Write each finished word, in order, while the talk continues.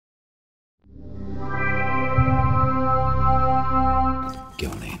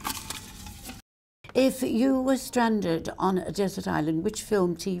If you were stranded on a desert island, which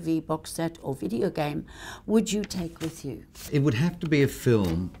film, TV, box set or video game would you take with you? It would have to be a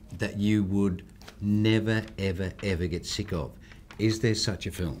film that you would never, ever, ever get sick of. Is there such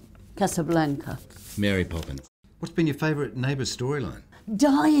a film? Casablanca. Mary Poppins. What's been your favourite Neighbours storyline?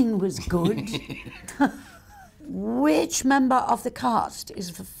 Dying was good. Which member of the cast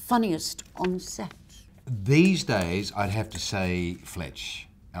is the funniest on set? These days, I'd have to say Fletch,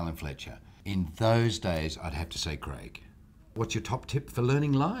 Alan Fletcher. In those days, I'd have to say Craig. What's your top tip for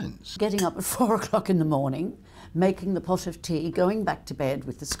learning lines? Getting up at 4 o'clock in the morning, making the pot of tea, going back to bed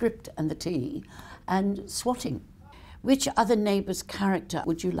with the script and the tea, and swatting. Which other Neighbours character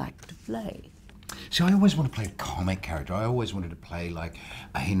would you like to play? See, I always want to play a comic character. I always wanted to play like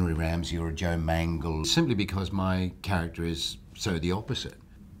a Henry Ramsay or a Joe Mangel, simply because my character is so the opposite.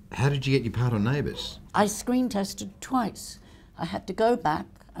 How did you get your part on Neighbours? I screen tested twice. I had to go back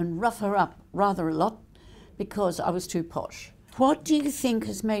and rough her up rather a lot because I was too posh. What do you think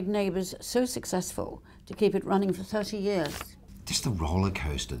has made Neighbours so successful to keep it running for 30 years? Just the roller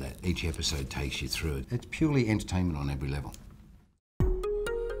coaster that each episode takes you through. It's purely entertainment on every level.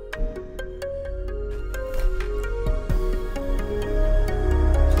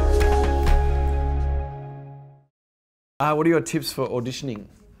 What are your tips for auditioning?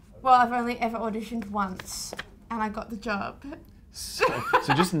 Well, I've only ever auditioned once and I got the job. So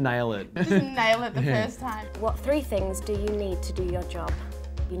just nail it. Just nail it the first time. What 3 things do you need to do your job?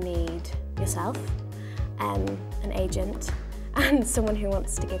 You need yourself, an agent, and someone who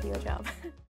wants to give you a job.